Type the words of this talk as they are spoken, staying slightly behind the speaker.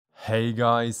Hey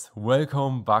guys,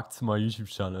 welcome back to my YouTube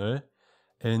channel.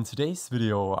 In today's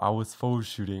video, I was photo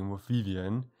shooting with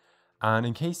Vivian, and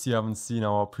in case you haven't seen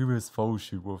our previous photo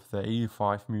shoot with the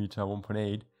 85mm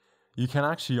 1.8, you can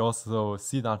actually also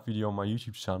see that video on my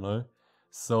YouTube channel.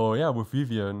 So yeah, with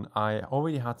Vivian, I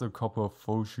already had a couple of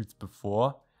photo shoots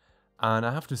before, and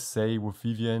I have to say with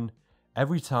Vivian,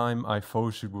 every time I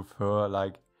photo shoot with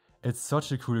her, it's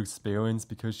such a cool experience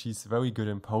because she's very good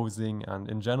in posing, and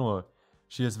in general,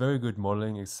 she has very good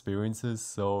modeling experiences.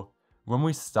 So when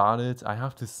we started, I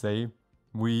have to say,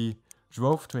 we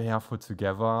drove to Herford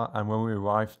together, and when we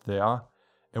arrived there,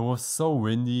 it was so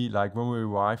windy. Like when we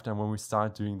arrived and when we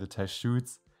started doing the test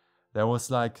shoots, there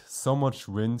was like so much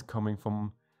wind coming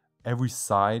from every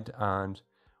side. And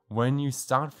when you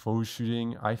start photo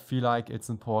shooting, I feel like it's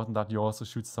important that you also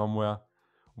shoot somewhere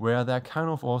where there are kind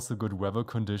of also good weather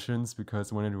conditions,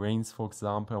 because when it rains, for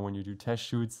example, and when you do test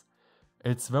shoots,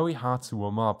 it's very hard to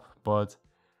warm up. But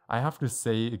I have to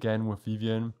say again with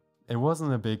Vivian, it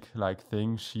wasn't a big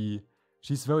thing.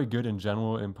 She's very good in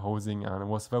general in posing, and it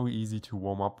was very easy to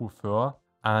warm up with her.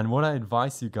 And what I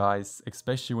advise you guys,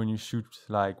 especially when you shoot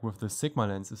with the Sigma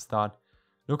lens, is that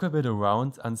look a bit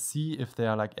around and see if there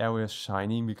are areas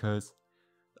shining, because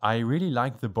I really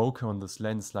like the bokeh on this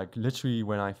lens. Like literally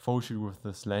when I photo shoot with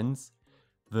this lens,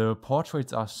 the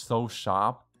portraits are so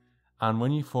sharp. And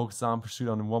when you, for example, shoot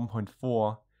on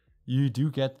 1.4, you do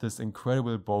get this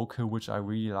incredible bokeh, which I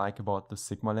really like about the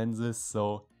Sigma lenses.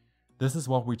 So this is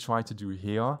what we try to do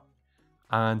here.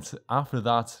 And after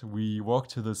that, we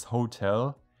walked to this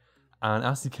hotel. And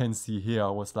as you can see here, I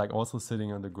was also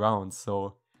sitting on the ground.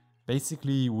 So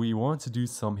basically, we want to do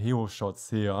some hero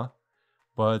shots here.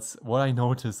 But what I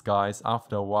noticed, guys,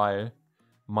 after a while,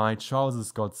 my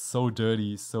trousers got so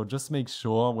dirty. So just make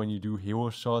sure when you do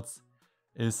hero shots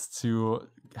is to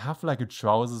have a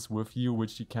trousers with you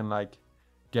which you can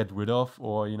get rid of,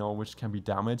 or which can be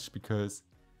damaged, because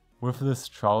with this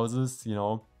trousers,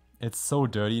 it's so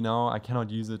dirty now. I cannot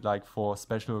use it for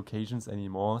special occasions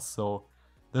anymore. So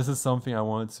this is something I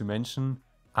wanted to mention.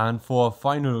 And for our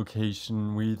final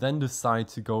location, we then decide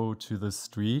to go to the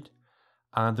street.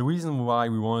 And the reason why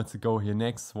we wanted to go here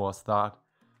next was that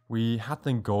we had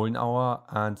the golden hour.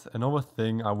 And another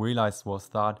thing I realized was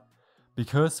that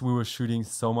because we were shooting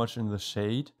so much in the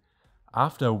shade,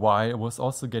 after a while it was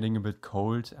also getting a bit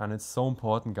cold. And it's so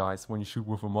important, guys, when you shoot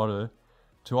with a model,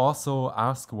 to also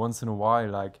ask once in a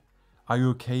while, are you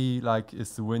okay?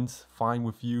 Is the wind fine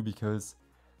with you? Because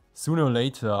sooner or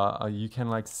later you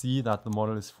can see that the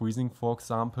model is freezing, for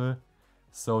example.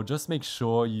 So just make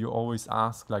sure you always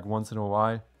ask once in a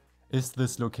while, is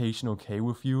this location okay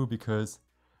with you? Because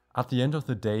at the end of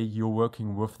the day, you're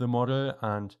working with the model,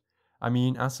 and I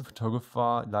mean, as a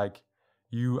photographer,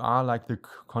 you are the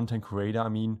content creator. I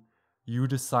mean, you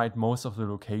decide most of the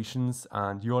locations,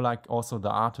 and you're also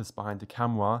the artist behind the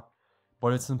camera,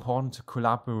 but it's important to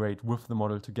collaborate with the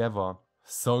model together.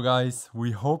 So guys,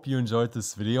 we hope you enjoyed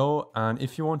this video, and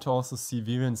if you want to also see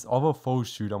Vivian's other photo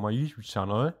shoot on my YouTube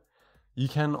channel, you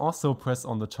can also press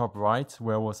on the top right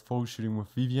where I was photo shooting with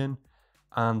Vivian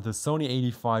and the Sony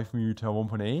 85mm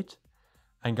 1.8.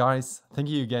 And guys, thank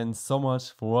you again so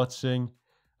much for watching,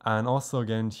 and also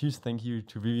again huge thank you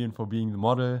to Vivian for being the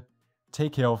model.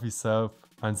 Take care of yourself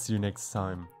and see you next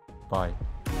time. Bye.